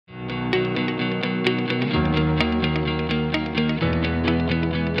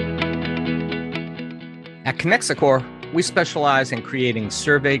At ConnexiCore, we specialize in creating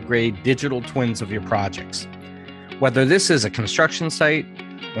survey-grade digital twins of your projects. Whether this is a construction site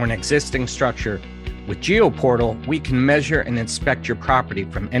or an existing structure, with GeoPortal, we can measure and inspect your property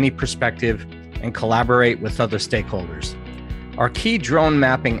from any perspective and collaborate with other stakeholders. Our key drone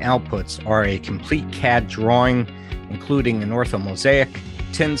mapping outputs are a complete CAD drawing, including an orthomosaic,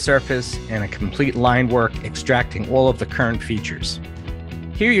 tin surface, and a complete line work extracting all of the current features.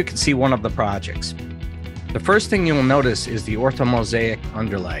 Here you can see one of the projects. The first thing you will notice is the orthomosaic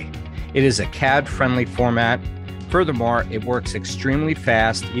underlay. It is a CAD-friendly format. Furthermore, it works extremely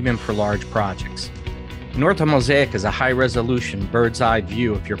fast, even for large projects. An orthomosaic is a high-resolution bird's-eye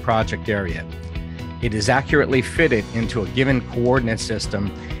view of your project area. It is accurately fitted into a given coordinate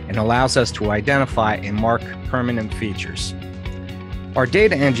system and allows us to identify and mark permanent features. Our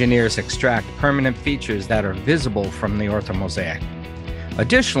data engineers extract permanent features that are visible from the orthomosaic.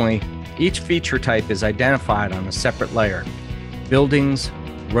 Additionally, each feature type is identified on a separate layer: buildings,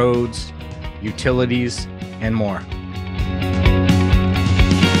 roads, utilities, and more.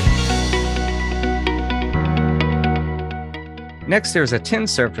 Next, there's a tin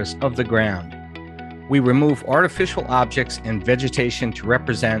surface of the ground. We remove artificial objects and vegetation to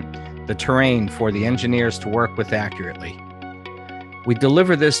represent the terrain for the engineers to work with accurately. We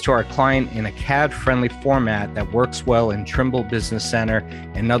deliver this to our client in a CAD-friendly format that works well in Trimble Business Center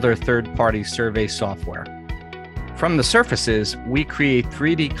and other third-party survey software. From the surfaces, we create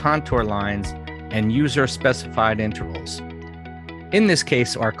 3D contour lines and user-specified intervals. In this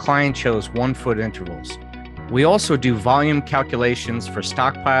case, our client chose 1-foot intervals. We also do volume calculations for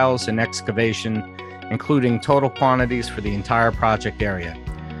stockpiles and excavation, including total quantities for the entire project area.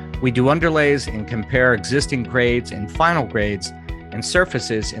 We do underlays and compare existing grades and final grades and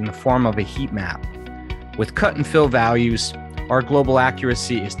surfaces in the form of a heat map. With cut and fill values, our global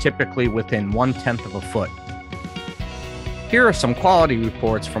accuracy is typically within 1/10 of a foot. Here are some quality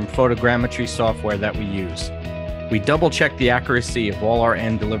reports from photogrammetry software that we use. We double-check the accuracy of all our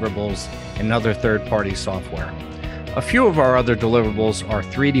end deliverables and other third-party software. A few of our other deliverables are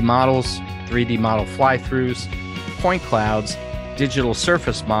 3D models, 3D model fly-throughs, point clouds, digital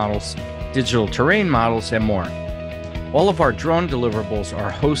surface models, digital terrain models, and more. All of our drone deliverables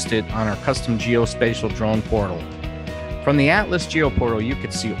are hosted on our custom geospatial drone portal. From the Atlas GeoPortal, you can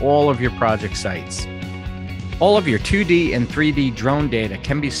see all of your project sites. All of your 2D and 3D drone data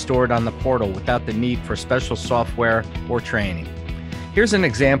can be stored on the portal without the need for special software or training. Here's an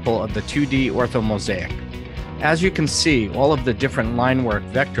example of the 2D orthomosaic. As you can see, all of the different line work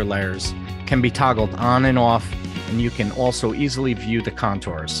vector layers can be toggled on and off, and you can also easily view the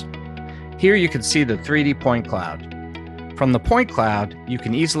contours. Here you can see the 3D point cloud. From the point cloud, you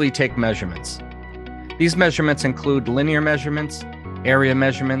can easily take measurements. These measurements include linear measurements, area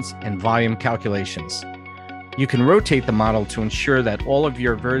measurements, and volume calculations. You can rotate the model to ensure that all of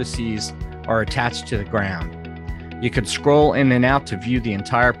your vertices are attached to the ground. You can scroll in and out to view the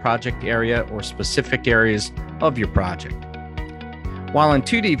entire project area or specific areas of your project. While in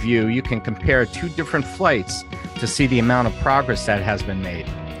 2D view, you can compare 2 different flights to see the amount of progress that has been made.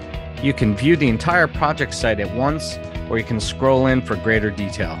 You can view the entire project site at once, or you can scroll in for greater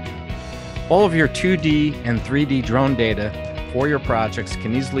detail. All of your 2D and 3D drone data for your projects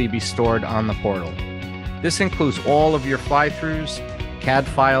can easily be stored on the portal. This includes all of your fly-throughs, CAD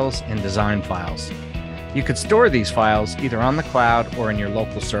files, and design files. You could store these files either on the cloud or in your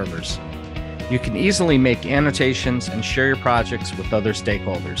local servers. You can easily make annotations and share your projects with other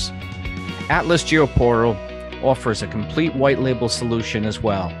stakeholders. Atlas GeoPortal offers a complete white label solution as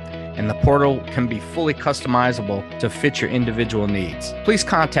well, and the portal can be fully customizable to fit your individual needs. Please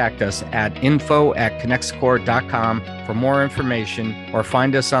contact us at info@connexicore.com for more information, or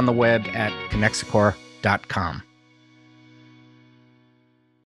find us on the web at connexicore.com.